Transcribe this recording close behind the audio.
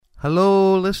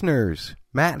Hello, listeners.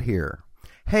 Matt here.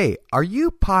 Hey, are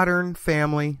you Podern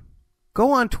Family?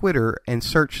 Go on Twitter and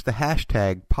search the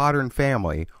hashtag Podern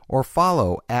Family or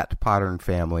follow at Podern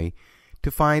Family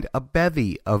to find a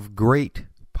bevy of great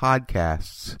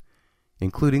podcasts,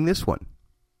 including this one.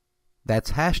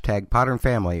 That's hashtag Podern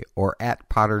Family or at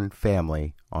Podern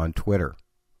Family on Twitter.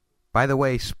 By the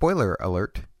way, spoiler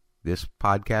alert, this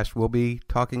podcast will be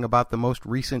talking about the most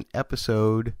recent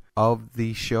episode of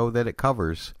the show that it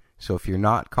covers. So if you're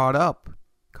not caught up,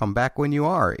 come back when you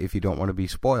are if you don't want to be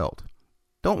spoiled.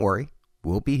 Don't worry,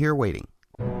 we'll be here waiting.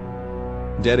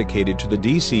 Dedicated to the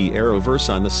DC Arrowverse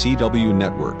on the CW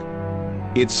network.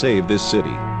 It's Save This City,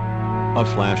 a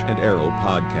Flash and Arrow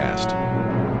podcast.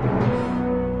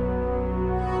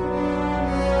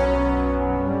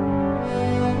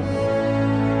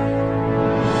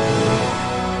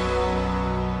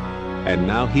 And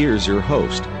now here's your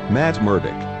host, Matt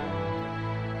Murdock.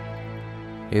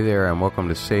 Hey there, and welcome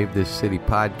to Save This City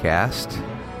podcast,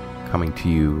 coming to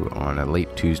you on a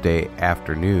late Tuesday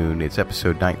afternoon. It's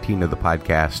episode 19 of the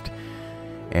podcast,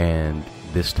 and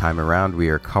this time around we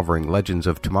are covering Legends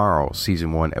of Tomorrow,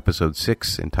 Season 1, Episode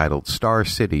 6, entitled Star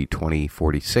City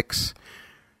 2046,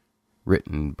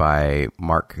 written by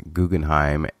Mark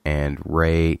Guggenheim and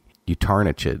Ray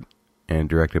Utarnichid, and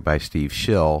directed by Steve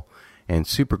Schill, and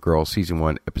Supergirl, Season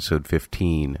 1, Episode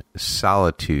 15,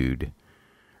 Solitude,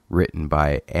 written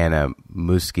by Anna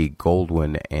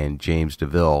Muski-Goldwyn and James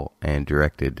DeVille, and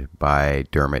directed by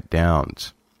Dermot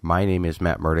Downs. My name is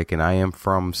Matt Murdock, and I am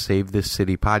from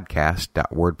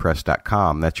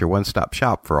SaveThisCityPodcast.wordpress.com. That's your one-stop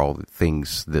shop for all the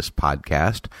things this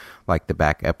podcast, like the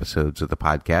back episodes of the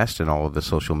podcast and all of the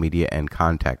social media and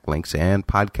contact links and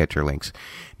podcatcher links.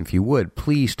 If you would,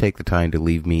 please take the time to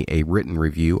leave me a written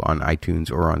review on iTunes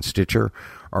or on Stitcher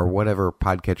or whatever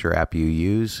podcatcher app you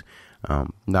use.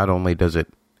 Not only does it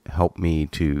help me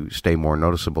to stay more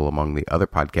noticeable among the other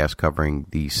podcasts covering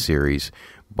these series,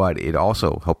 but it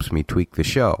also helps me tweak the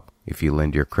show if you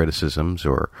lend your criticisms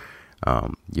or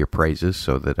your praises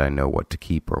so that I know what to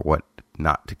keep or what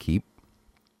not to keep.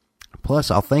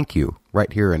 Plus, I'll thank you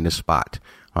right here in this spot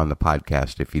on the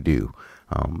podcast if you do.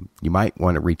 You might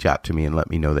want to reach out to me and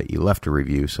let me know that you left a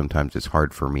review. Sometimes it's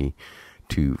hard for me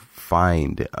to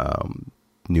find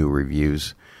new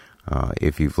reviews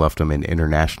if you've left them in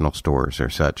international stores or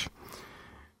such.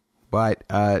 But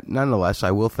nonetheless,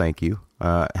 I will thank you.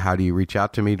 How do you reach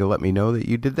out to me to let me know that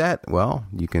you did that? Well,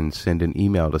 you can send an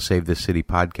email to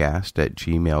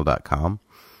SaveThisCityPodcast@gmail.com,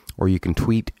 or you can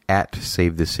tweet at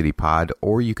SaveThisCityPod,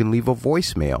 or you can leave a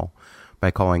voicemail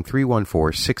by calling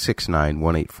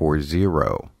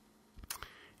 314-669-1840.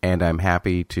 And I'm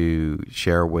happy to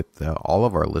share with all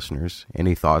of our listeners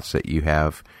any thoughts that you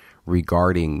have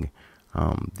regarding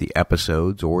the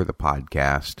episodes or the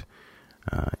podcast,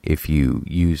 if you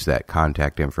use that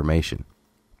contact information.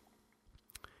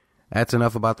 That's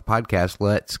enough about the podcast.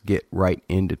 Let's get right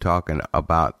into talking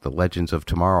about the Legends of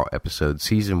Tomorrow episode,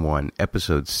 Season 1,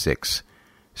 Episode 6,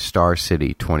 Star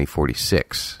City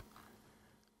 2046.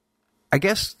 I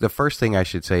guess the first thing I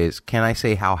should say is, can I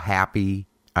say how happy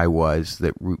I was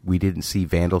that we didn't see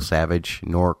Vandal Savage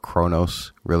nor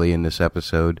Kronos really in this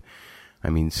episode? I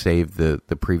mean, save the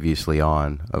previously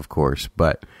on, of course,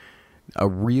 but a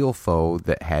real foe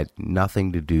that had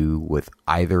nothing to do with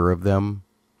either of them,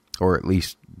 or at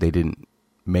least they didn't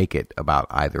make it about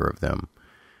either of them.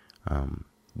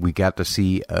 We got to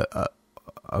see a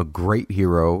great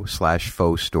hero /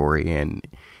 foe story, and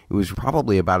it was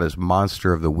probably about as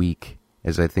monster of the week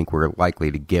as I think we're likely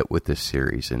to get with this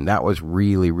series, and that was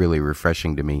really, really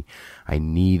refreshing to me. I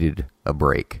needed a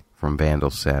break from Vandal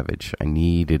Savage. I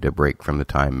needed a break from the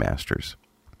Time Masters.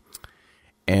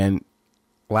 And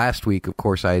last week, of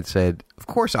course, I had said, of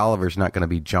course Oliver's not going to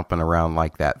be jumping around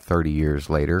like that 30 years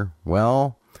later.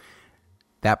 Well,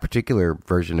 that particular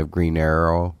version of Green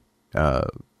Arrow,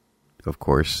 of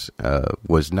course,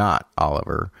 was not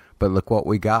Oliver. But look what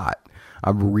we got.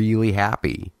 I'm really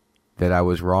happy that I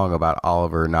was wrong about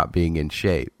Oliver not being in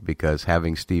shape, because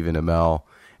having Stephen Amell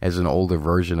as an older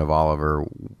version of Oliver,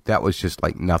 that was just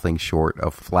like nothing short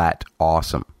of flat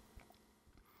awesome.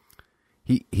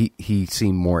 He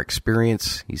seemed more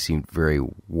experienced. He seemed very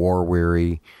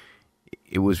war-weary.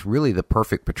 It was really the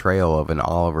perfect portrayal of an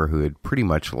Oliver who had pretty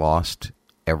much lost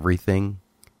everything.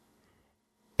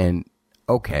 And,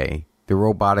 okay, the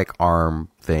robotic arm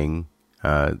thing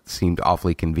seemed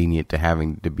awfully convenient to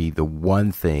having to be the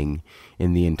one thing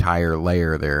in the entire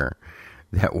layer there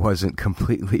that wasn't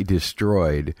completely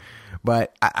destroyed.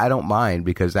 But I don't mind,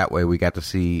 because that way we got to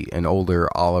see an older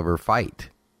Oliver fight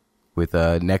with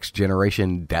a next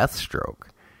generation Deathstroke.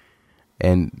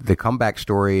 And the comeback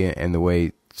story and the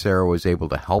way Sarah was able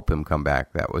to help him come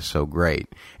back, that was so great.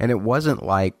 And it wasn't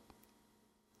like,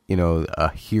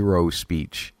 a hero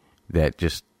speech that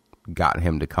just got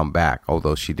him to come back,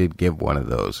 although she did give one of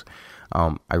those.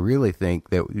 I really think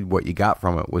that what you got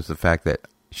from it was the fact that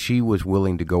she was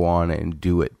willing to go on and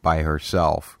do it by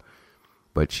herself,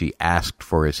 but she asked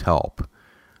for his help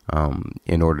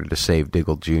in order to save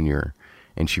Diggle Jr.,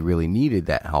 and she really needed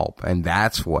that help, and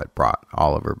that's what brought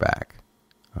Oliver back.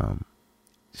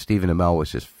 Stephen Amell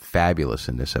was just fabulous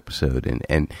in this episode,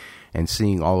 and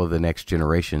seeing all of the next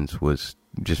generations was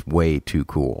just way too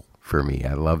cool for me.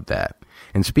 I loved that.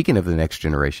 And speaking of the next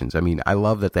generations, I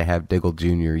love that they have Diggle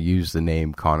Jr. use the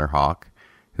name Connor Hawke,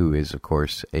 who is, of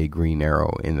course, a Green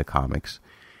Arrow in the comics,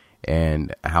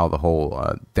 and how the whole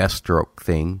Deathstroke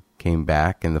thing came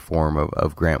back in the form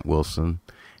of Grant Wilson.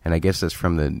 And I guess that's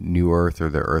from the New Earth or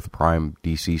the Earth Prime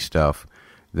DC stuff,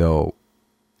 though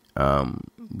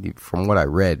from what I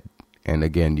read, and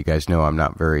again, you guys know I'm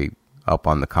not very up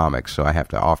on the comics, so I have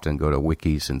to often go to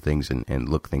wikis and things and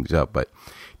look things up, but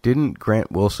didn't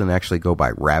Grant Wilson actually go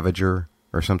by Ravager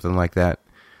or something like that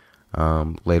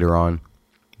later on?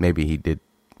 Maybe he did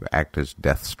act as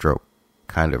Deathstroke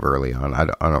kind of early on. I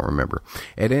don't remember.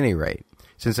 At any rate,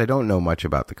 since I don't know much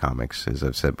about the comics, as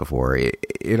I've said before,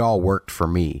 it all worked for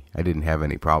me. I didn't have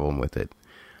any problem with it.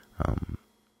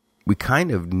 We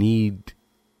kind of need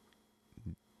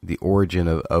the origin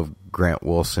of Grant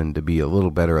Wilson to be a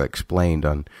little better explained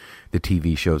on the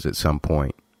TV shows at some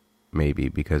point, maybe,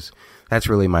 because that's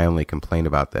really my only complaint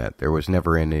about that. There was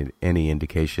never any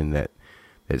indication that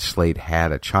Slade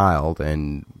had a child,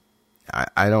 and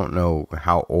I don't know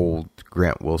how old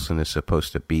Grant Wilson is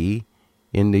supposed to be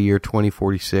in the year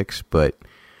 2046, but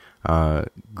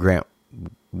Grant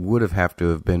would have to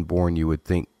have been born, you would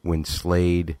think, when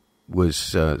Slade was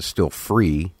still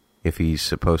free, if he's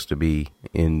supposed to be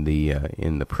in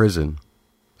the prison.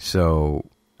 So,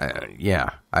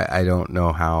 I don't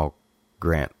know how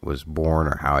Grant was born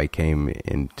or how he came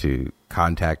into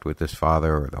contact with his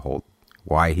father or the whole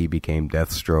why he became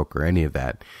Deathstroke or any of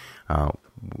that.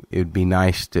 It would be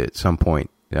nice to at some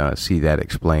point see that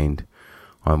explained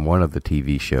on one of the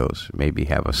TV shows. Maybe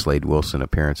have a Slade Wilson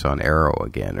appearance on Arrow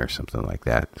again or something like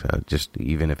that. Just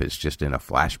even if it's just in a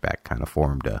flashback kind of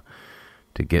form to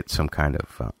get some kind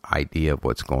of idea of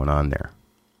what's going on there.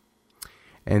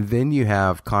 And then you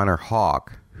have Connor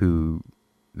Hawke, who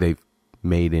they've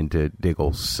made into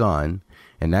Diggle's son,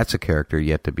 and that's a character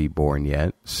yet to be born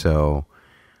yet. So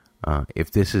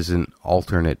if this is an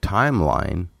alternate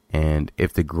timeline, and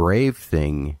if the grave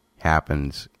thing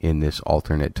happens in this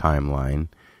alternate timeline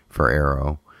for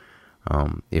Arrow,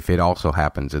 if it also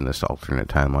happens in this alternate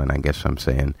timeline, I guess I'm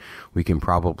saying, we can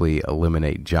probably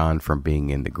eliminate John from being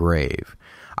in the grave.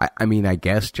 I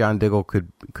guess John Diggle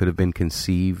could have been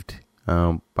conceived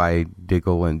by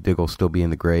Diggle, and Diggle still be in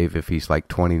the grave if he's like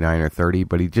 29 or 30,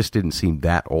 but he just didn't seem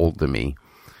that old to me.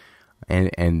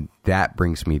 And that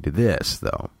brings me to this,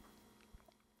 though.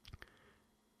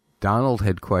 Donald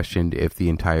had questioned if the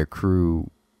entire crew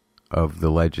of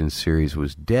the Legends series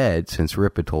was dead, since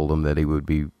Rip had told him that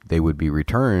they would be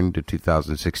returned to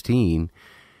 2016,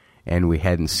 and we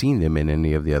hadn't seen them in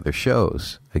any of the other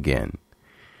shows again.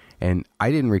 And I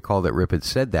didn't recall that Rip had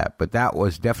said that, but that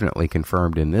was definitely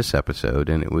confirmed in this episode,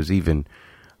 and it was even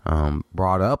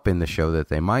brought up in the show that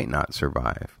they might not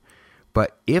survive.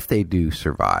 But if they do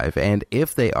survive, and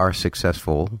if they are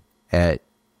successful at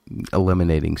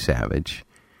eliminating Savage,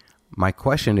 my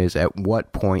question is, at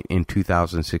what point in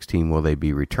 2016 will they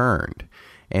be returned?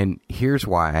 And here's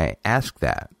why I ask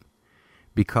that.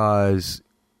 Because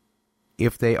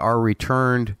if they are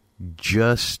returned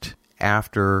just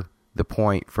after the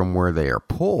point from where they are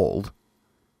pulled,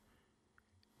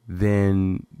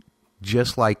 then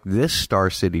just like this Star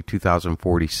City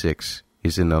 2046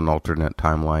 is in an alternate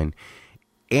timeline,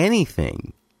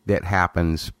 anything that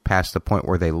happens past the point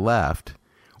where they left,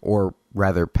 or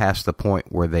rather past the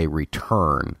point where they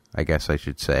return, I guess I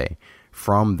should say,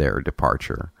 from their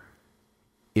departure,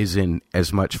 is in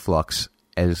as much flux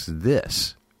as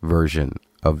this version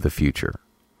of the future.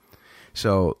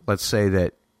 So let's say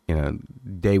that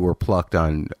they were plucked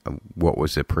on, what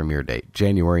was the premiere date?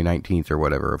 January 19th or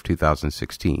whatever of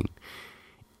 2016.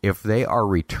 If they are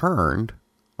returned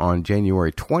on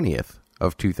January 20th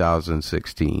of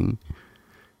 2016,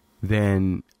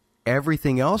 then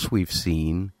everything else we've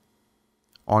seen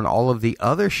on all of the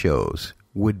other shows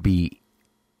would be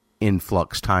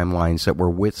influx timelines that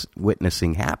we're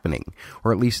witnessing happening.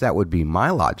 Or at least that would be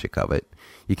my logic of it.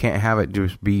 You can't have it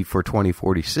just be for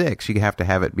 2046. You have to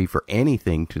have it be for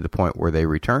anything to the point where they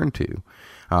return to.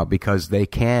 because they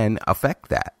can affect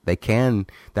that.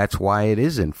 That's why it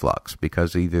is in flux,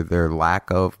 because either their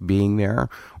lack of being there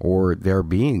or their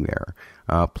being there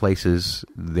places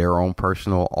their own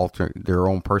personal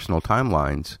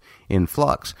timelines in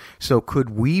flux. So could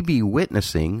we be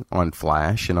witnessing on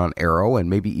Flash and on Arrow and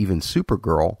maybe even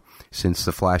Supergirl, since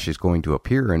the Flash is going to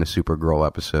appear in a Supergirl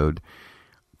episode,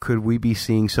 could we be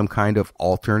seeing some kind of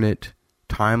alternate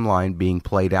timeline being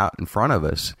played out in front of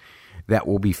us that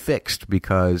will be fixed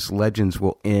because Legends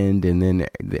will end and then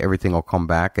everything will come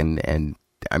back? And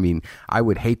I mean, I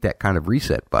would hate that kind of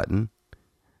reset button.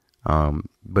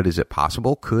 But is it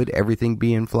possible? Could everything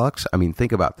be in flux? I mean,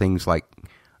 think about things like,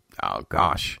 oh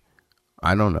gosh,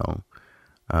 I don't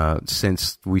know.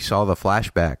 Since we saw the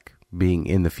flashback being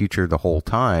in the future the whole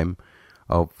time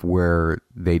of where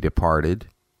they departed,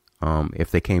 if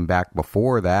they came back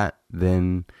before that,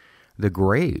 then the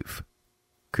grave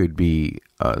could be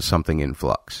something in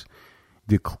flux.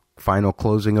 The final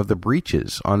closing of the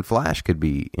breaches on Flash could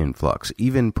be in flux.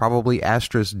 Even probably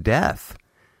Astra's death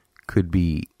could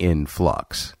be in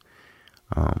flux.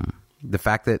 The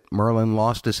fact that Merlin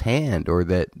lost his hand or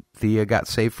that Thea got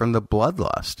saved from the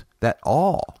bloodlust, that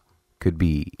all could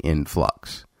be in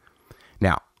flux.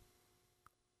 Now,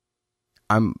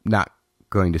 I'm not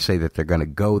going to say that they're going to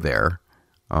go there.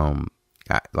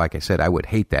 Like I said, I would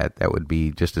hate that. That would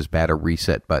be just as bad a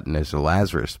reset button as the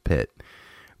Lazarus Pit.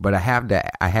 But I had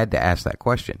to ask that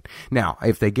question. Now,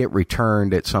 if they get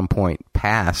returned at some point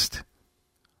past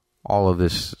all of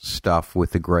this stuff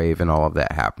with the grave and all of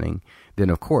that happening,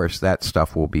 then of course that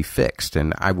stuff will be fixed.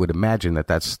 And I would imagine that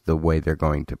that's the way they're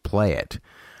going to play it.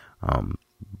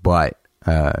 But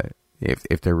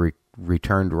if they're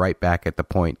returned right back at the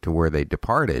point to where they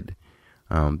departed,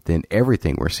 then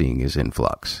everything we're seeing is in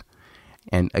flux.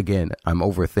 And again, I'm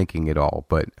overthinking it all,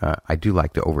 but I do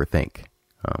like to overthink.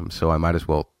 So I might as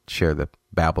well share the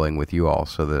babbling with you all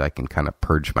so that I can kind of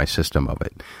purge my system of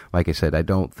it. Like I said, I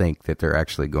don't think that they're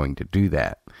actually going to do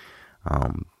that.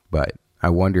 But I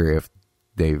wonder if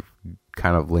they've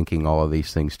kind of linking all of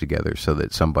these things together so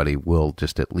that somebody will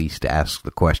just at least ask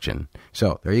the question.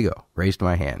 So there you go. Raised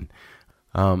my hand.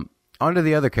 On to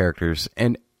the other characters.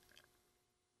 And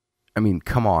I mean,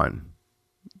 come on.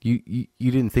 You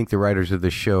didn't think the writers of the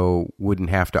show wouldn't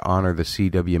have to honor the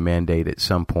CW mandate at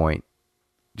some point,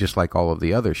 just like all of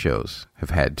the other shows have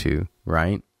had to,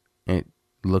 right? And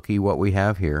looky what we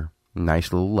have here.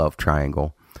 Nice little love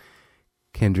triangle.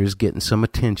 Kendra's getting some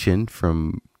attention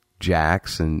from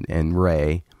Jax and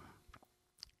Ray.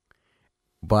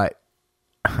 But,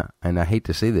 and I hate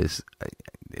to say this,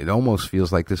 it almost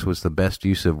feels like this was the best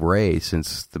use of Ray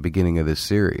since the beginning of this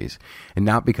series. And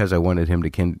not because I wanted him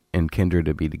and Kendra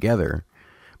to be together,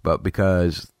 but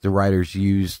because the writers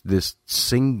used this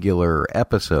singular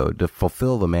episode to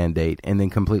fulfill the mandate and then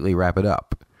completely wrap it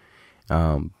up.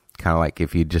 Kind of like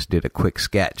if you just did a quick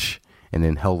sketch and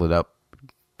then held it up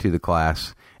to the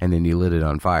class and then you lit it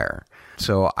on fire.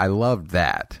 So I loved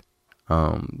that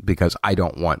because I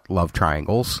don't want love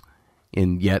triangles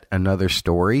in yet another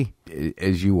story,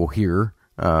 as you will hear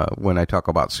when I talk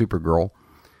about Supergirl.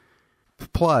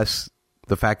 Plus,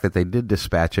 the fact that they did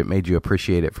dispatch it made you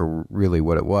appreciate it for really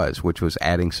what it was, which was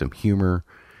adding some humor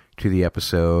to the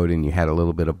episode, and you had a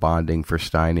little bit of bonding for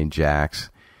Stein and Jax.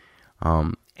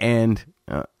 And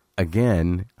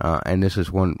again, and this is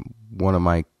one of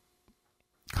my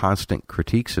constant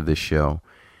critiques of this show,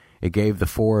 it gave the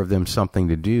four of them something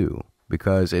to do.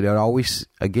 Because it always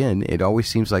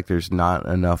seems like there's not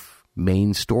enough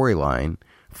main storyline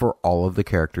for all of the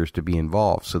characters to be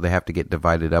involved. So they have to get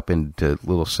divided up into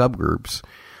little subgroups.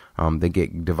 They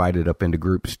get divided up into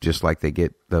groups just like they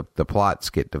get the plots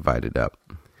get divided up.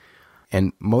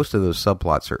 And most of those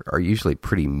subplots are usually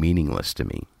pretty meaningless to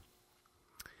me.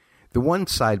 The one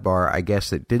sidebar, I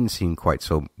guess, that didn't seem quite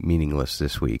so meaningless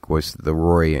this week was the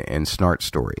Rory and Snart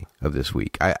story of this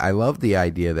week. I love the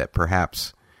idea that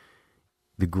perhaps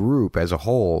the group as a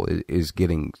whole is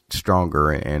getting stronger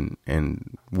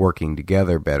and working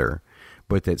together better,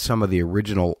 but that some of the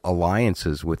original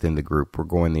alliances within the group were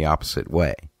going the opposite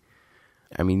way.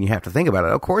 I mean, you have to think about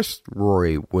it. Of course,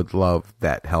 Rory would love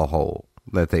that hellhole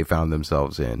that they found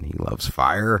themselves in. He loves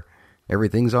fire.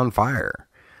 Everything's on fire.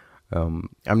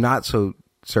 I'm not so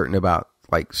certain about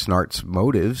like Snart's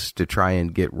motives to try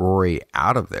and get Rory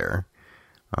out of there.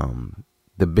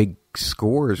 The big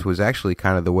scores was actually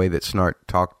kind of the way that Snart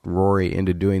talked Rory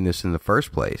into doing this in the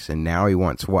first place. And now he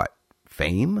wants what?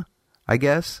 Fame, I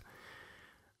guess?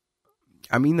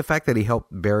 I mean, the fact that he helped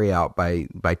Barry out by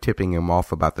tipping him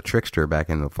off about the trickster back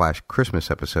in the Flash Christmas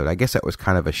episode, I guess that was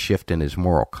kind of a shift in his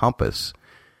moral compass.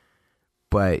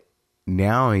 But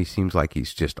now he seems like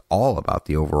he's just all about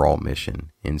the overall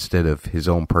mission instead of his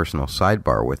own personal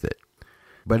sidebar with it.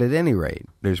 But at any rate,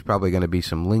 there's probably going to be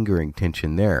some lingering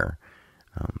tension there,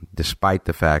 despite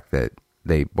the fact that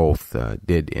they both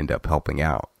did end up helping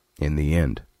out in the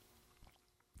end.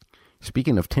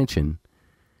 Speaking of tension,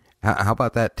 how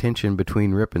about that tension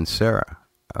between Rip and Sarah?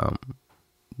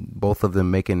 Both of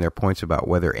them making their points about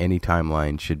whether any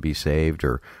timeline should be saved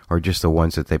or just the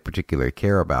ones that they particularly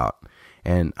care about.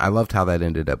 And I loved how that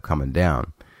ended up coming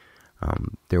down.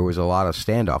 There was a lot of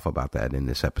standoff about that in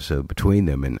this episode between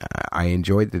them, and I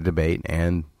enjoyed the debate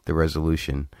and the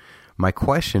resolution. My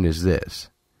question is this.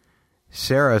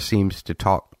 Sarah seems to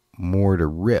talk more to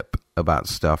Rip about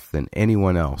stuff than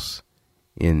anyone else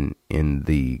in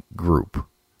the group.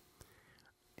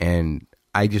 And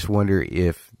I just wonder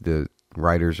if the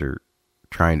writers are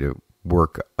trying to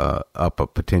work up a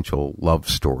potential love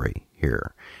story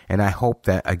here. And I hope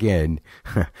that, again,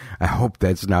 I hope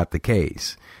that's not the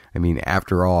case. I mean,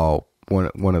 after all,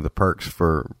 one of the perks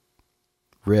for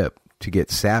Rip to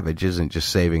get Savage isn't just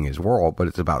saving his world, but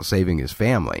it's about saving his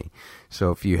family.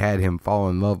 So if you had him fall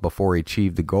in love before he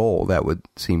achieved the goal, that would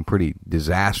seem pretty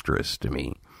disastrous to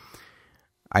me.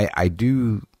 I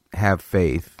do have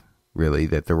faith, really,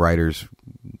 that the writers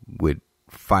would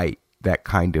fight that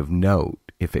kind of note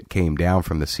if it came down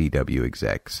from the CW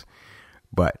execs.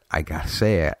 But I gotta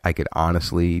say, I could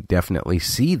honestly, definitely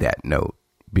see that note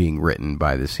being written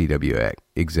by the CW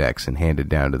execs and handed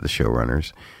down to the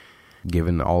showrunners,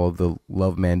 given all of the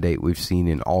love mandate we've seen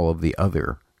in all of the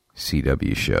other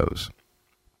CW shows.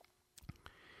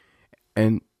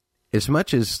 And as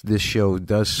much as this show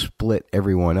does split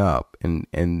everyone up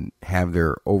and have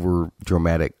their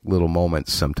over-dramatic little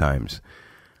moments sometimes,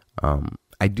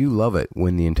 I do love it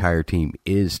when the entire team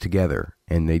is together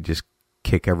and they just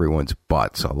kick everyone's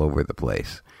butts all over the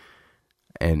place.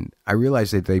 And I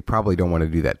realize that they probably don't want to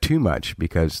do that too much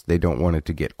because they don't want it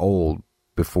to get old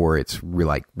before it's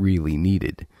really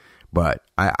needed. But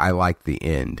I like the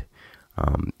end.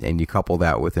 And you couple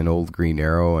that with an old Green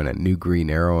Arrow and a new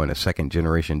Green Arrow and a second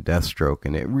generation Deathstroke,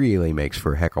 and it really makes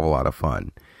for a heck of a lot of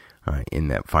fun in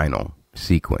that final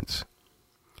sequence.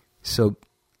 So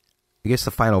I guess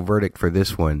the final verdict for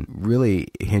this one really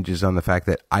hinges on the fact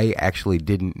that I actually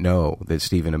didn't know that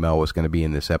Stephen Amell was going to be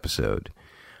in this episode.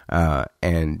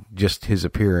 And just his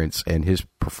appearance and his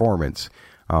performance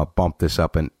bumped this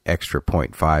up an extra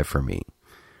 0.5 for me.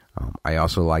 I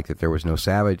also liked that there was no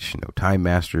Savage, no Time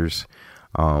Masters.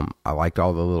 I liked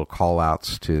all the little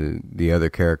call-outs to the other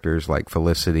characters like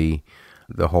Felicity,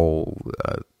 the whole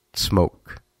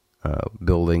smoke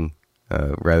building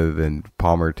rather than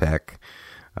Palmer Tech.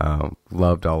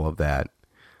 Loved all of that.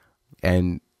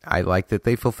 And I like that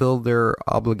they fulfilled their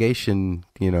obligation,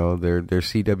 their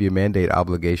CW mandate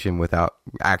obligation without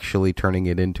actually turning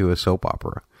it into a soap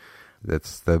opera.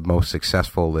 That's the most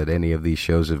successful that any of these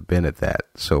shows have been at that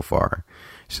so far.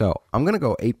 So I'm going to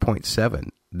go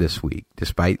 8.7 this week,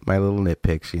 despite my little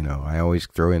nitpicks. I always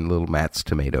throw in little Matt's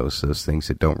tomatoes, those things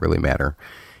that don't really matter.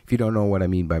 If you don't know what I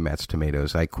mean by Matt's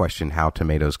tomatoes, I questioned how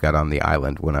tomatoes got on the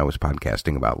island when I was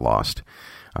podcasting about Lost.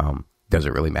 Does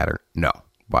it really matter? No.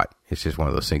 But it's just one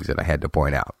of those things that I had to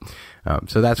point out.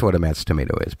 So that's what a Matt's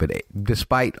tomato is. But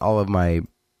despite all of my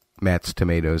Matt's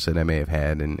tomatoes that I may have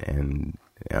had and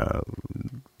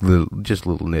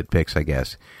little nitpicks, I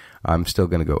guess, I'm still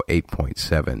going to go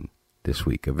 8.7 this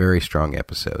week. A very strong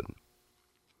episode.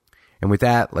 And with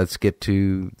that, let's get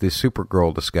to the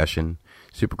Supergirl discussion.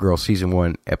 Supergirl Season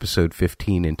 1, Episode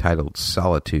 15, entitled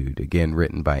Solitude. Again,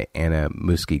 written by Anna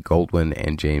Muski-Goldwyn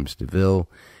and James DeVille,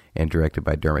 and directed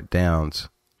by Dermot Downs.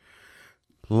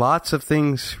 Lots of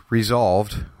things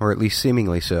resolved, or at least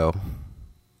seemingly so,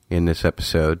 in this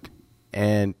episode.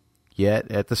 And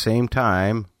yet, at the same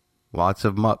time, lots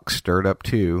of muck stirred up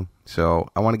too. So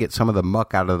I want to get some of the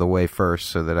muck out of the way first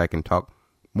so that I can talk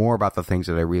more about the things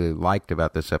that I really liked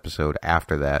about this episode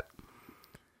after that.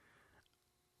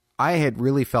 I had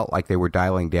really felt like they were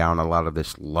dialing down a lot of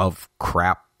this love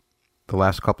crap the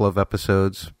last couple of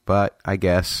episodes, but I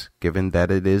guess, given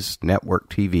that it is network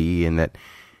TV and that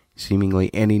seemingly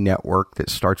any network that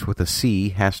starts with a C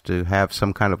has to have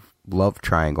some kind of love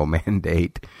triangle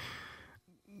mandate,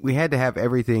 we had to have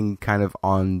everything kind of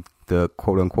on the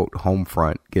quote-unquote home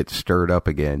front get stirred up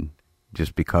again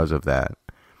just because of that.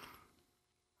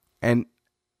 And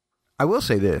I will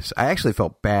say this, I actually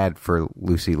felt bad for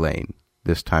Lucy Lane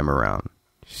this time around.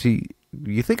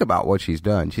 You think about what she's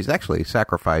done. She's actually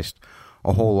sacrificed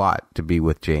a whole lot to be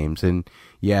with James. And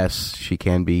yes, she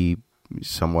can be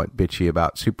somewhat bitchy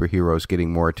about superheroes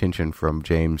getting more attention from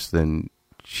James than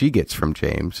she gets from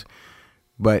James.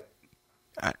 But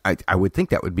I would think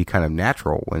that would be kind of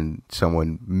natural when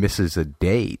someone misses a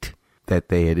date that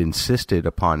they had insisted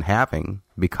upon having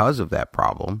because of that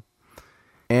problem.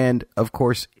 And, of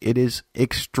course, it is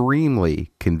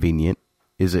extremely convenient,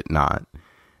 is it not,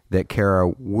 that Kara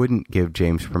wouldn't give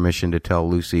James permission to tell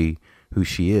Lucy who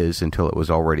she is until it was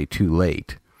already too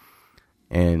late.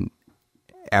 And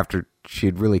after she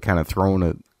had really kind of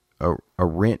thrown a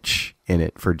wrench in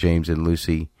it for James and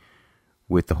Lucy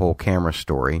with the whole camera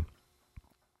story,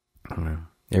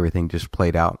 everything just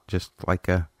played out just like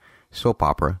a soap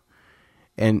opera.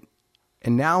 And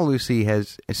now Lucy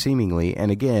has seemingly,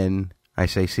 and again, I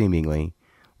say seemingly,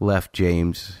 left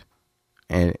James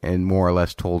and more or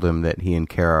less told him that he and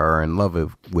Kara are in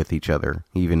love with each other,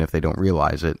 even if they don't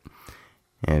realize it.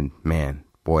 And man,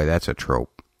 boy, that's a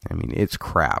trope. I mean, it's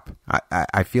crap.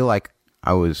 I feel like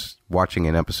I was watching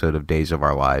an episode of Days of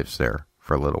Our Lives there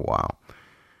for a little while.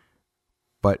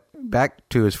 But back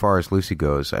to as far as Lucy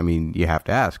goes, I mean, you have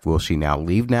to ask, will she now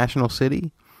leave National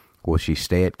City? Will she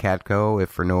stay at Catco if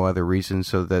for no other reason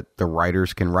so that the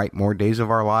writers can write more Days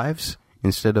of Our Lives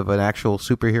instead of an actual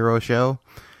superhero show?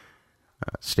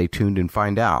 Stay tuned and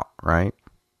find out, right?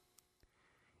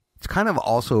 It's kind of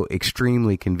also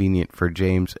extremely convenient for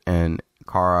James and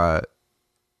Kara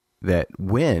that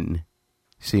Winn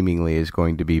seemingly is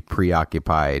going to be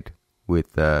preoccupied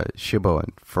with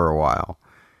Shiboan for a while.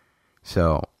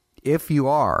 So if you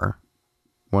are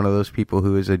one of those people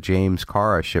who is a James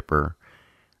Kara shipper,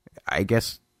 I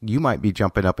guess you might be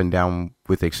jumping up and down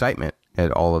with excitement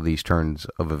at all of these turns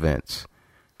of events,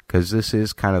 because this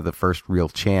is kind of the first real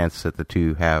chance that the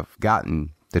two have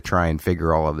gotten to try and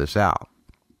figure all of this out.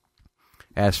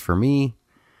 As for me,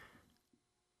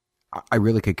 I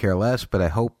really could care less, but I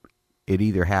hope it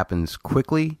either happens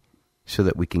quickly so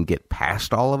that we can get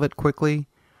past all of it quickly,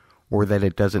 or that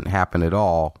it doesn't happen at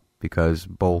all because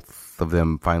both of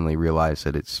them finally realize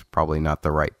that it's probably not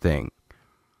the right thing.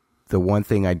 The one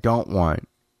thing I don't want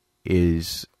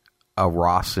is a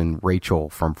Ross and Rachel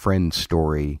from Friends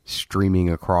story streaming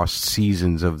across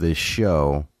seasons of this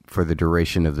show for the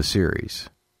duration of the series.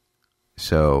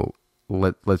 So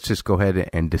let's just go ahead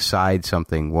and decide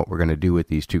something, what we're going to do with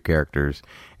these two characters,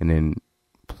 and then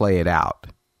play it out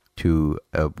to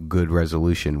a good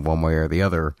resolution one way or the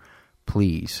other,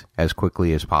 please, as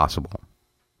quickly as possible.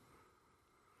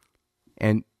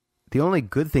 And the only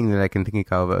good thing that I can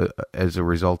think of as a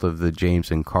result of the James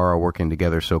and Kara working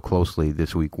together so closely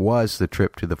this week was the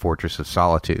trip to the Fortress of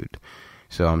Solitude.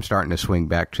 So I'm starting to swing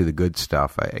back to the good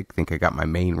stuff. I think I got my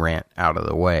main rant out of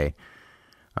the way.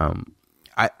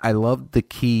 I loved the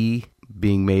key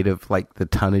being made of like the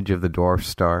tonnage of the Dwarf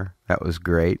Star. That was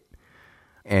great.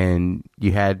 And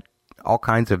you had all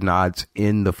kinds of nods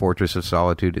in the Fortress of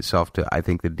Solitude itself to, I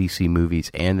think, the DC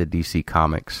movies and the DC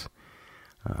comics.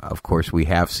 Of course, we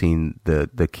have seen the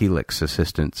Keelix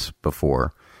assistants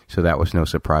before, so that was no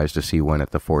surprise to see one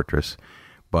at the Fortress.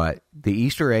 But the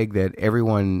Easter egg that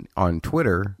everyone on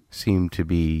Twitter seemed to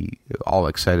be all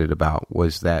excited about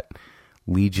was that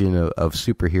Legion of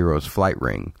Superheroes flight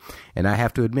ring. And I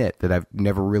have to admit that I've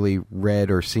never really read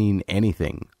or seen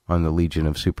anything on the Legion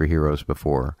of Superheroes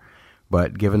before.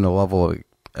 But given the level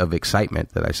of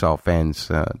excitement that I saw fans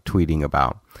tweeting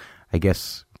about, I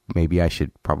guess maybe I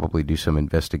should probably do some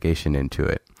investigation into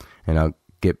it, and I'll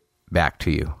get back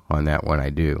to you on that when I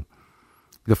do.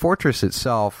 The Fortress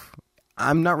itself,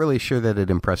 I'm not really sure that it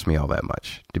impressed me all that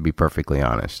much, to be perfectly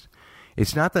honest.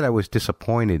 It's not that I was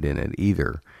disappointed in it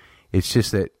either. It's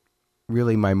just that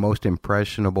really my most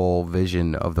impressionable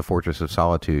vision of the Fortress of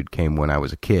Solitude came when I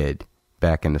was a kid,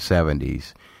 back in the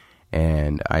 70s,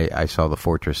 and I saw the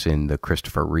Fortress in the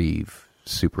Christopher Reeve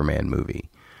Superman movie.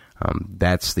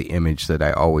 That's the image that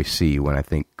I always see when I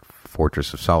think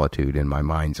Fortress of Solitude in my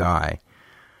mind's eye.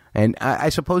 And I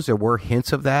suppose there were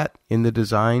hints of that in the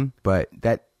design, but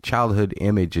that childhood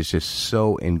image is just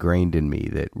so ingrained in me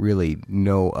that really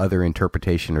no other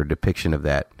interpretation or depiction of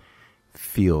that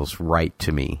feels right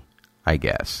to me, I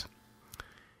guess.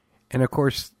 And of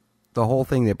course, the whole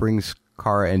thing that brings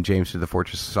Kara and James to the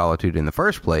Fortress of Solitude in the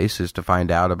first place is to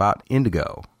find out about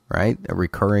Indigo, right? A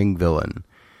recurring villain.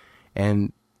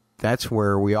 And that's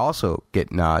where we also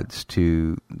get nods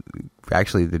to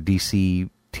actually the DC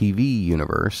TV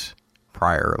universe,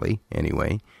 priorly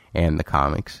anyway, and the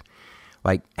comics.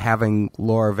 Like having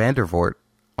Laura Vandervoort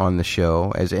on the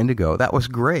show as Indigo, that was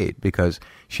great because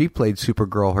she played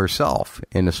Supergirl herself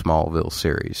in a Smallville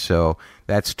series. So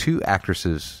that's two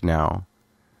actresses now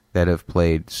that have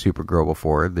played Supergirl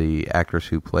before. The actress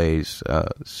who plays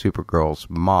Supergirl's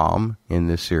mom in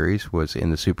this series was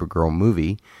in the Supergirl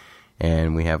movie.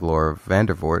 And we have Laura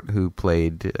Vandervoort, who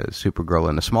played Supergirl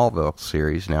in the Smallville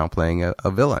series, now playing a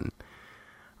villain.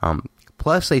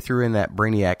 Plus, they threw in that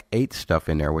Brainiac 8 stuff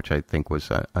in there, which I think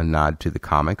was a nod to the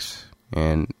comics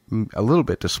and a little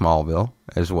bit to Smallville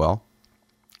as well.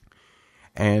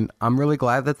 And I'm really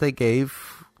glad that they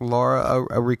gave Laura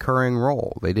a recurring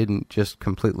role. They didn't just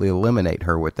completely eliminate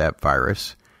her with that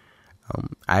virus.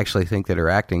 I actually think that her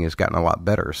acting has gotten a lot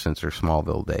better since her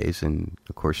Smallville days. And,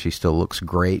 of course, she still looks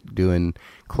great doing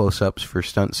close-ups for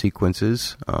stunt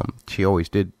sequences. She always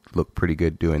did look pretty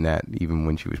good doing that, even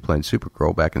when she was playing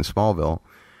Supergirl back in Smallville.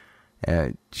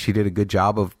 She did a good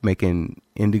job of making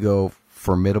Indigo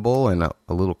formidable and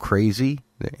a little crazy,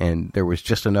 and there was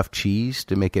just enough cheese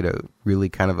to make it a really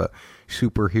kind of a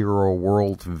superhero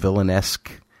world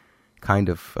villainesque kind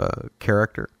of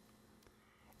character.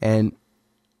 And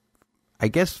I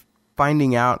guess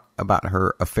finding out about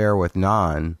her affair with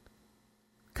Non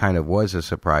kind of was a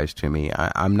surprise to me.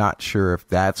 I'm not sure if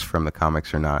that's from the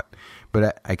comics or not,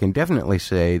 but I can definitely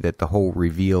say that the whole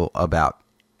reveal about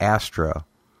Astra,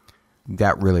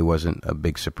 that really wasn't a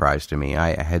big surprise to me.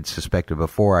 I had suspected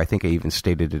before, I think I even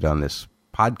stated it on this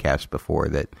podcast before,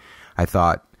 that I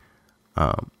thought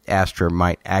Astra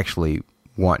might actually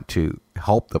want to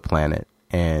help the planet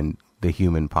and the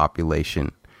human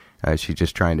population. She's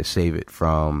just trying to save it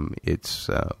from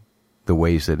the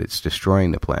ways that it's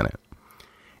destroying the planet.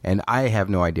 And I have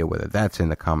no idea whether that's in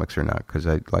the comics or not, because,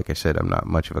 like I said, I'm not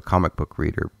much of a comic book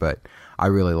reader, but I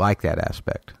really like that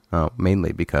aspect,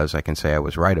 mainly because I can say I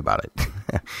was right about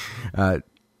it.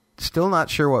 Still not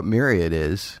sure what Myriad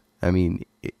is. I mean,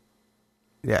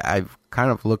 I've kind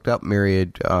of looked up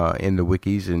Myriad in the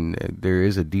wikis, and there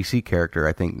is a DC character,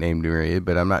 I think, named Myriad,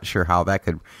 but I'm not sure how that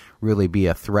could really be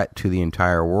a threat to the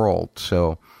entire world.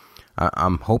 So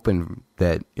I'm hoping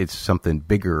that it's something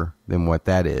bigger than what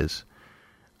that is.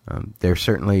 They're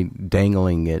certainly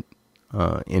dangling it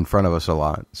in front of us a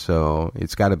lot, so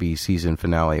it's got to be season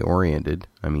finale oriented.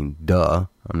 I mean, duh.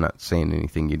 I'm not saying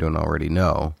anything you don't already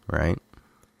know, right?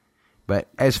 But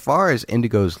as far as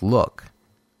Indigo's look,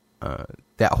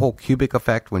 that whole cubic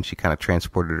effect when she kind of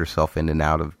transported herself in and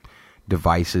out of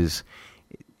devices,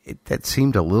 that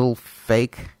seemed a little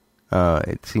fake.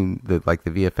 It seemed that like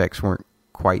the VFX weren't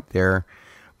quite there.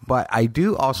 But I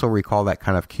do also recall that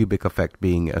kind of cubic effect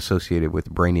being associated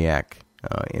with Brainiac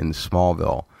in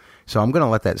Smallville. So I'm going to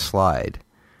let that slide,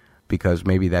 because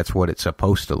maybe that's what it's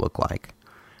supposed to look like.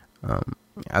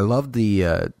 I love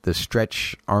the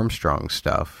Stretch Armstrong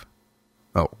stuff.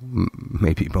 Oh,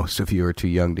 maybe most of you are too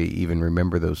young to even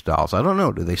remember those dolls. I don't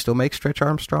know. Do they still make Stretch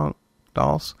Armstrong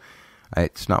dolls?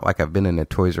 It's not like I've been in a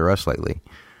Toys R Us lately.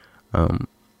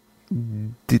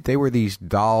 They were these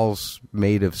dolls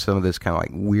made of some of this kind of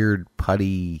like weird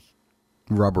putty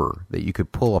rubber that you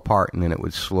could pull apart and then it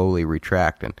would slowly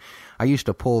retract. And I used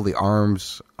to pull the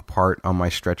arms apart on my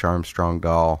Stretch Armstrong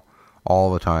doll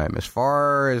all the time, as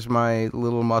far as my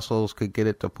little muscles could get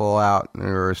it to pull out,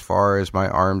 or as far as my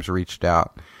arms reached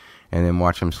out, and then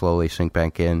watch them slowly sink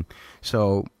back in.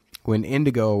 So when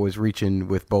Indigo was reaching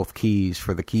with both keys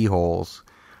for the keyholes,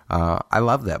 I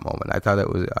loved that moment. I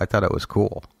thought it was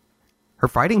cool. Her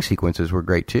fighting sequences were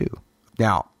great too.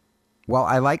 Now, while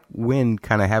I like Winn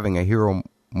kind of having a hero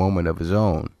moment of his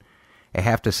own, I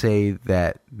have to say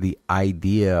that the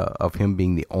idea of him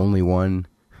being the only one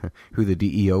who the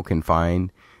DEO can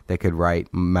find that could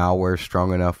write malware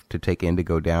strong enough to take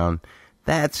Indigo down,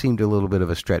 that seemed a little bit of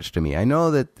a stretch to me. I know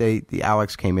that the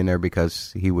Alex came in there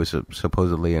because he was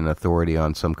supposedly an authority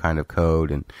on some kind of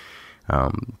code, and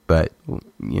but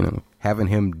you know, having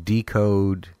him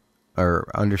decode or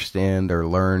understand or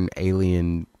learn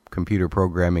alien computer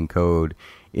programming code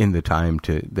in the time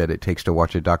that it takes to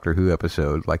watch a Doctor Who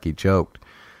episode, like he joked,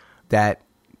 that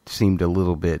seemed a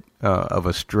little bit of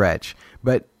a stretch.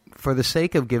 But for the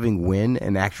sake of giving Winn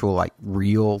an actual, like,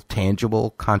 real,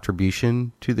 tangible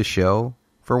contribution to the show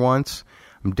for once,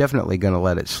 I'm definitely going to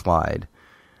let it slide.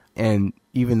 And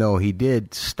even though he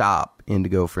did stop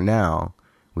Indigo for now,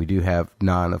 we do have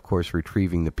Non, of course,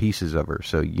 retrieving the pieces of her,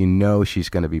 so you know she's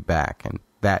going to be back, and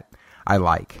that I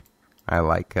like. I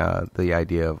like the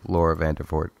idea of Laura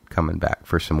Vandervoort coming back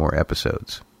for some more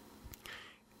episodes.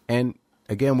 And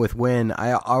again, with Winn,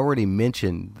 I already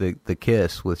mentioned the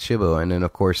kiss with Shibbo, and then,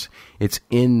 of course, it's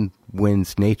in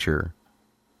Winn's nature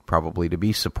probably to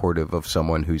be supportive of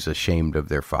someone who's ashamed of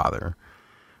their father.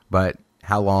 But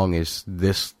how long is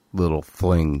this little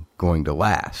fling going to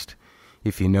last?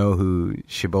 If you know who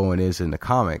Shibboan is in the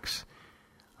comics,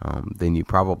 then you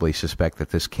probably suspect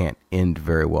that this can't end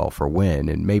very well for Winn,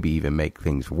 and maybe even make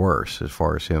things worse as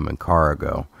far as him and Kara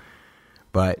go.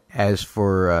 But as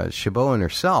for Shibboan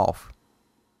herself,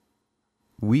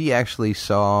 we actually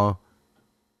saw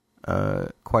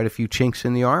quite a few chinks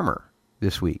in the armor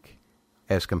this week.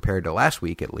 as compared to last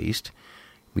week, at least,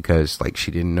 because like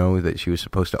she didn't know that she was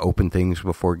supposed to open things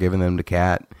before giving them to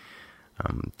Kat.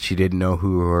 She didn't know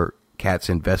who her Kat's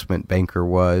investment banker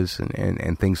was,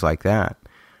 and things like that.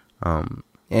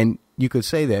 And you could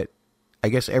say that, I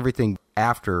guess, everything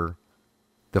after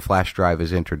the flash drive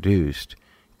is introduced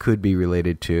could be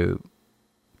related to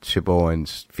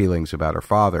Siobhan's feelings about her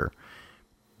father,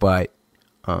 but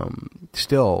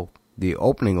still, the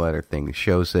opening letter thing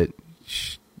shows that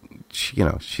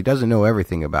she doesn't know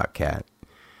everything about Kat,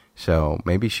 so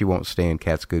maybe she won't stay in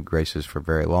Kat's good graces for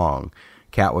very long.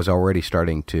 Kat was already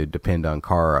starting to depend on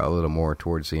Kara a little more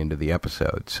towards the end of the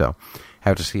episode, so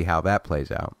have to see how that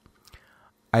plays out.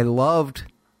 I loved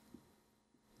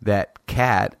that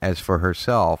Kat, as for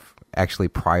herself, actually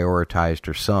prioritized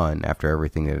her son after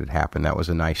everything that had happened. That was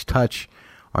a nice touch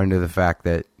under the fact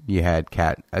that you had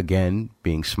Kat, again,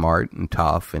 being smart and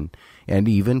tough and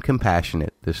even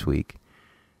compassionate this week.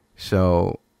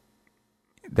 So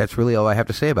that's really all I have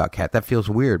to say about Kat. That feels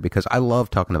weird because I love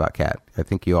talking about Kat. I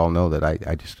think you all know that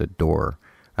I just adore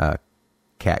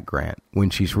Kat Grant when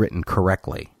she's written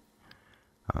correctly.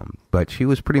 But she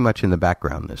was pretty much in the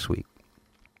background this week.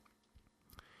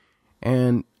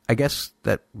 And I guess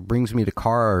that brings me to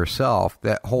Kara herself.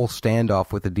 That whole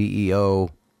standoff with the DEO,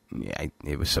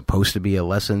 it was supposed to be a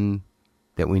lesson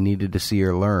that we needed to see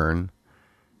her learn,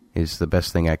 is the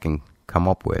best thing I can come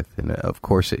up with. And of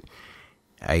course,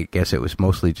 I guess it was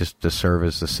mostly just to serve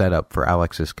as the setup for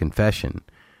Alex's confession.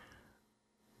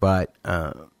 But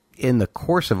in the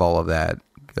course of all of that,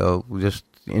 just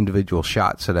individual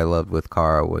shots that I loved with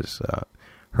Kara was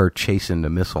her chasing the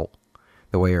missile.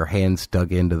 The way her hands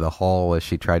dug into the hull as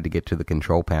she tried to get to the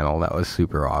control panel, that was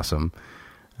super awesome.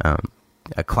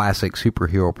 A classic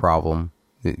superhero problem,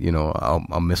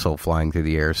 a missile flying through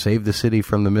the air. Save the city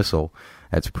from the missile.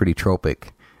 That's pretty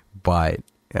tropic. But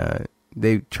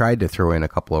they tried to throw in a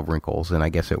couple of wrinkles, and I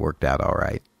guess it worked out all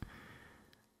right.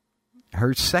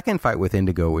 Her second fight with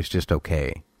Indigo was just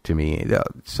okay to me.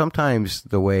 Sometimes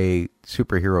the way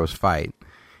superheroes fight,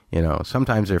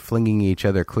 sometimes they're flinging each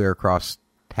other clear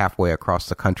halfway across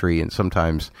the country, and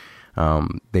sometimes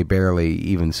they barely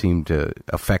even seem to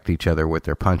affect each other with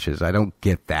their punches. I don't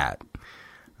get that.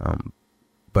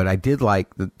 But I did like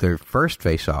their first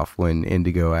face-off when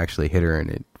Indigo actually hit her and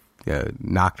it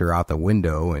knocked her out the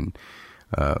window, and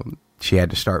she had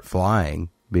to start flying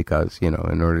because, in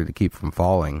order to keep from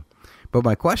falling. But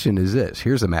my question is this.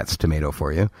 Here's a Matt's tomato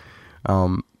for you.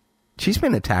 She's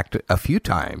been attacked a few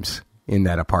times in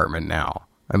that apartment now.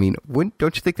 I mean,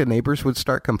 don't you think the neighbors would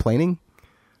start complaining?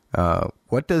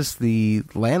 What does the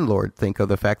landlord think of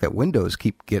the fact that windows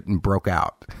keep getting broke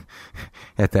out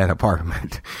at that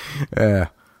apartment?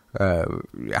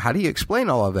 How do you explain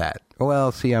all of that?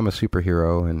 Well, see, I'm a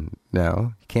superhero, and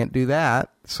no, you can't do that.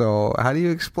 So how do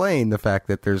you explain the fact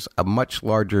that there's a much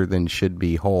larger than should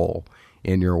be hole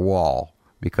in your wall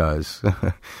because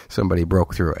somebody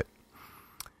broke through it?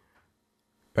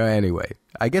 Anyway,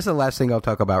 I guess the last thing I'll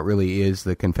talk about really is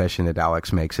the confession that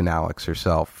Alex makes, and Alex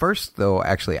herself. First, though,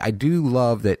 actually, I do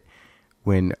love that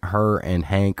when her and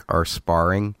Hank are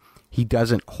sparring, he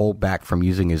doesn't hold back from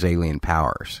using his alien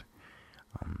powers.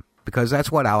 Because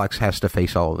that's what Alex has to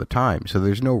face all of the time, so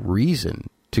there's no reason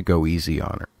to go easy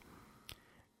on her.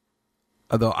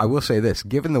 Although I will say this,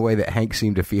 given the way that Hank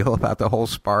seemed to feel about the whole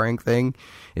sparring thing,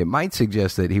 it might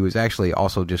suggest that he was actually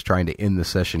also just trying to end the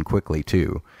session quickly,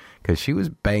 too. Because she was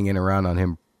banging around on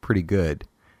him pretty good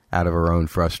out of her own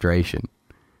frustration.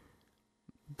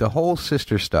 The whole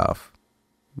sister stuff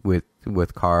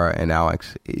with Kara and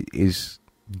Alex is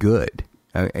good.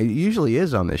 It usually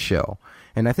is on this show.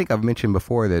 And I think I've mentioned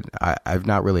before that I've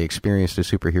not really experienced a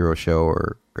superhero show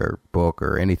or book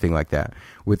or anything like that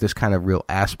with this kind of real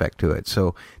aspect to it.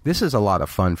 So this is a lot of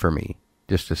fun for me,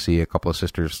 just to see a couple of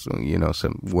sisters,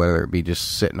 whether it be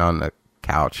just sitting on the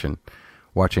couch and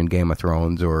watching Game of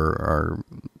Thrones or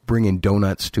bringing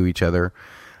donuts to each other.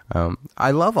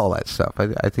 I love all that stuff.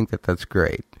 I think that's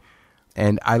great.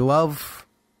 And I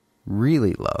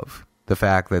really love the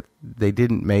fact that they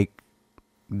didn't make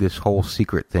this whole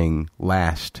secret thing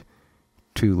last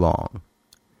too long.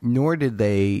 Nor did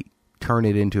they turn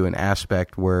it into an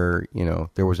aspect where,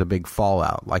 there was a big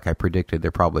fallout like I predicted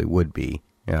there probably would be.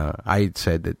 I had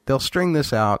said that they'll string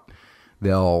this out.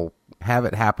 They'll have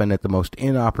it happen at the most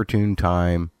inopportune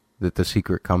time that the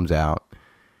secret comes out,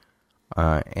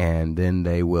 and then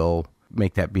they will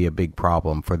make that be a big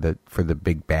problem for the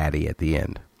big baddie at the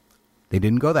end. They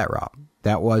didn't go that route.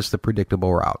 That was the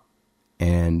predictable route,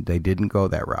 and they didn't go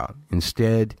that route.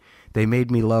 Instead, they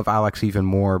made me love Alex even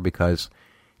more because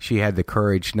she had the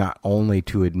courage not only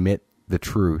to admit the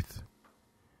truth,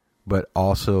 but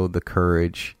also the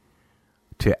courage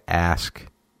to ask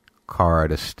Kara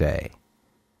to stay.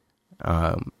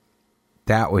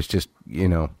 That was just,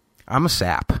 I'm a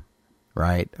sap,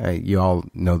 right? You all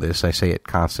know this. I say it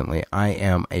constantly. I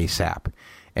am a sap.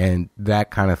 And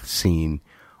that kind of scene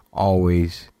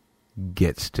always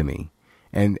gets to me.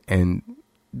 And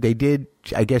they did,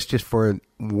 I guess, just for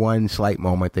one slight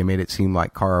moment, they made it seem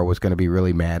like Kara was going to be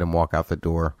really mad and walk out the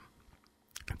door.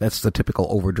 That's the typical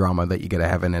overdrama that you got to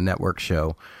have in a network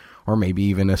show, or maybe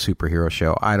even a superhero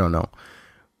show. I don't know.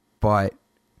 But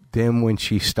then when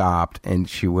she stopped and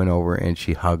she went over and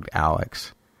she hugged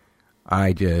Alex,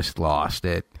 I just lost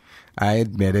it. I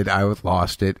admitted I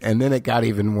lost it. And then it got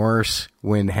even worse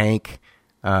when Hank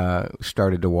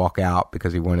started to walk out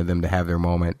because he wanted them to have their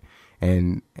moment.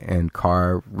 And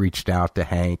Kara reached out to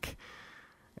Hank.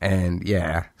 And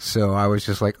yeah, so I was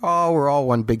just like, oh, we're all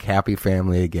one big happy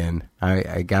family again.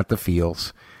 I got the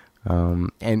feels.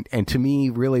 And to me,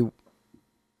 really,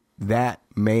 that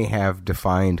may have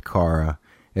defined Kara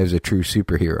as a true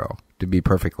superhero, to be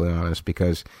perfectly honest,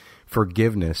 because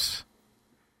forgiveness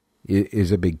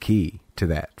is a big key to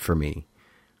that for me.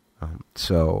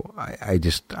 So I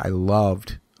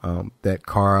loved that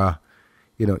Kara,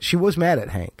 she was mad at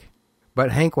Hank,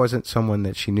 but Hank wasn't someone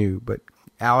that she knew, but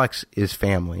Alex is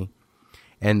family.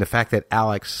 And the fact that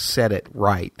Alex said it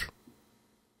right,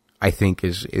 I think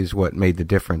is what made the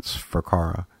difference for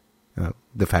Kara.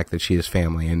 The fact that she is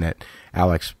family and that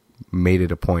Alex made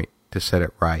it a point to set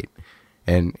it right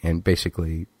and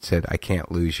basically said, I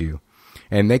can't lose you.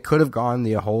 And they could have gone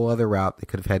the whole other route. They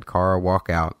could have had Kara walk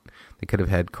out. They could have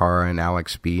had Kara and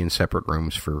Alex be in separate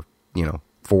rooms for,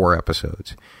 4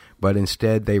 episodes. But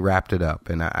instead, they wrapped it up,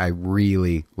 and I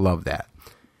really love that.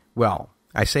 Well,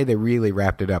 I say they really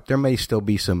wrapped it up. There may still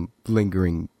be some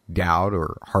lingering doubt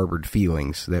or harbored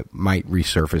feelings that might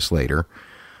resurface later.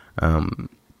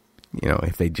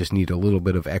 If they just need a little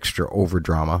bit of extra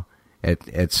overdrama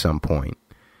at some point.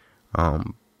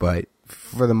 But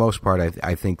for the most part,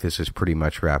 I think this is pretty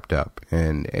much wrapped up,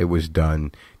 and it was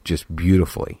done just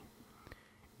beautifully.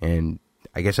 And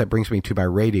I guess that brings me to my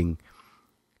rating.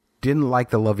 Didn't like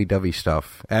the lovey-dovey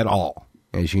stuff at all,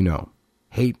 as you know.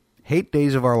 Hate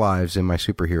Days of Our Lives in my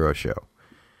superhero show.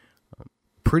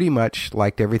 Pretty much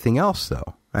liked everything else,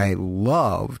 though. I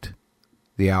loved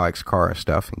the Alex Kara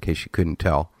stuff, in case you couldn't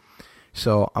tell.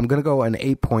 So I'm going to go an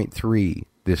 8.3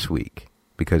 this week,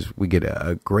 because we get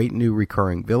a great new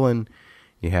recurring villain.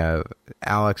 You have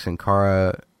Alex and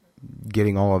Kara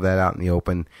getting all of that out in the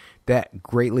open. That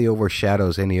greatly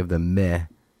overshadows any of the meh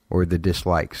or the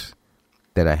dislikes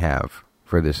that I have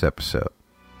for this episode.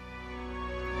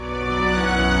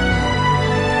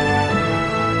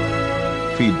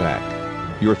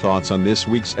 Feedback. Your thoughts on this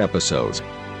week's episodes.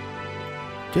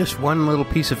 Just one little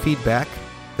piece of feedback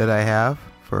that I have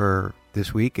for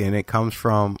this week, and it comes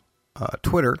from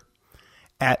Twitter.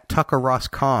 At Tucker Ross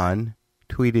Khan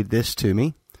tweeted this to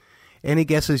me. Any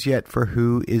guesses yet for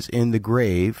who is in the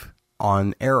grave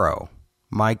on Arrow?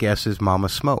 My guess is Mama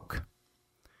Smoke.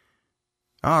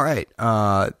 All right.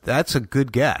 That's a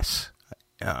good guess.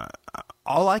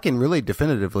 All I can really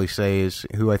definitively say is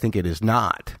who I think it is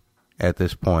not at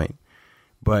this point.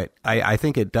 But I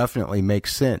think it definitely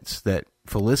makes sense that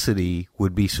Felicity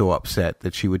would be so upset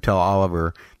that she would tell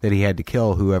Oliver that he had to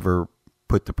kill whoever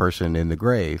put the person in the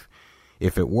grave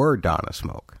if it were Donna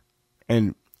Smoke.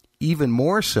 And even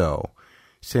more so,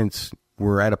 since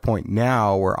we're at a point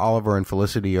now where Oliver and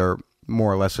Felicity are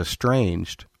more or less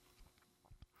estranged,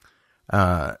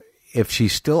 if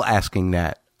she's still asking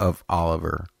that of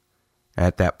Oliver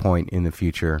at that point in the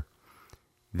future,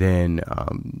 then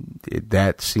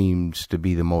that seems to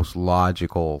be the most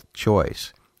logical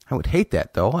choice. I would hate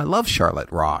that, though. I love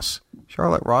Charlotte Ross.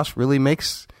 Charlotte Ross really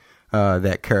makes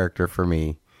that character for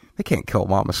me. They can't kill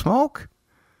Mama Smoke.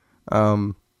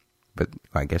 But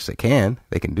I guess they can.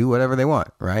 They can do whatever they want,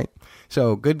 right?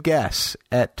 So, good guess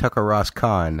at Tucker Ross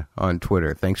Khan on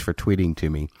Twitter. Thanks for tweeting to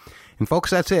me. And folks,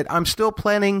 that's it. I'm still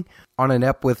planning on an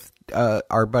ep with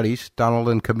our buddies, Donald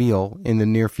and Camille, in the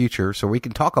near future, so we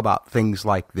can talk about things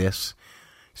like this,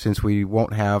 since we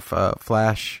won't have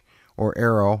Flash or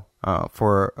Arrow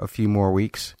for a few more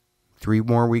weeks. 3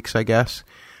 more weeks, I guess.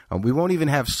 We won't even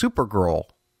have Supergirl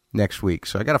next week,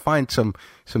 so I got to find some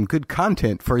good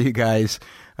content for you guys,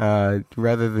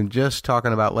 rather than just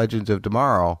talking about Legends of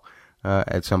Tomorrow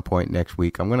at some point next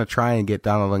week. I'm going to try and get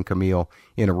Donald and Camille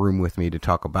in a room with me to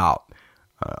talk about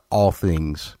all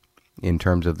things in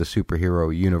terms of the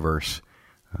superhero universe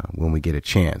when we get a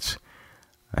chance.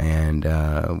 And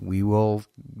we will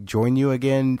join you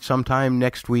again sometime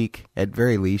next week, at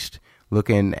very least,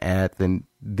 looking at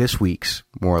this week's,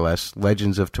 more or less,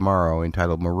 Legends of Tomorrow,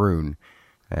 entitled Maroon,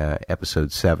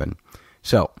 Episode 7.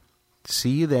 So,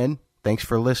 see you then. Thanks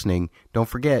for listening. Don't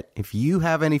forget, if you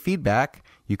have any feedback,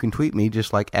 you can tweet me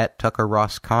just like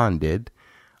 @TuckerRossKhan did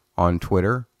on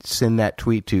Twitter. Send that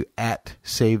tweet to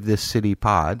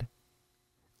 @SaveThisCityPod.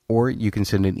 Or you can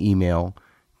send an email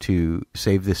to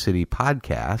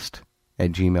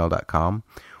SaveThisCityPodcast@gmail.com.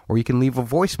 Or you can leave a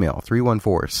voicemail,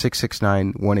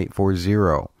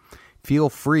 314-669-1840. Feel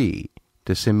free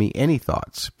to send me any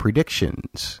thoughts,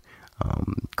 predictions,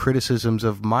 criticisms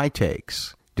of my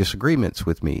takes, disagreements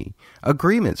with me,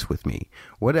 agreements with me,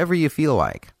 whatever you feel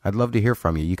like. I'd love to hear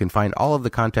from you. You can find all of the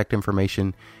contact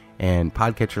information and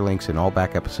podcatcher links and all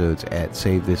back episodes at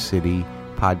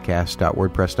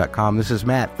SaveThisCityPodcast.wordpress.com. This is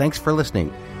Matt. Thanks for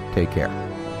listening. Take care.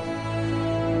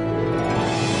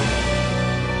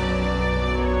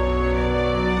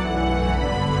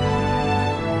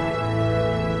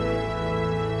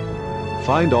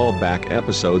 Find all back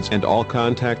episodes and all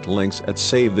contact links at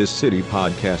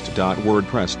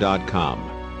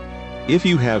SaveThisCityPodcast.wordpress.com. If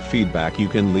you have feedback, you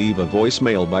can leave a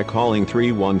voicemail by calling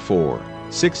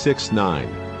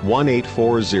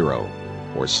 314-669-1840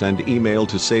 or send email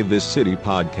to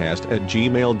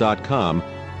SaveThisCityPodcast@gmail.com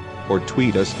or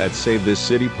tweet us at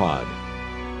SaveThisCityPod.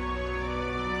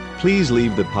 Please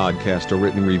leave the podcast a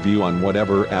written review on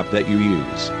whatever app that you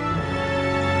use.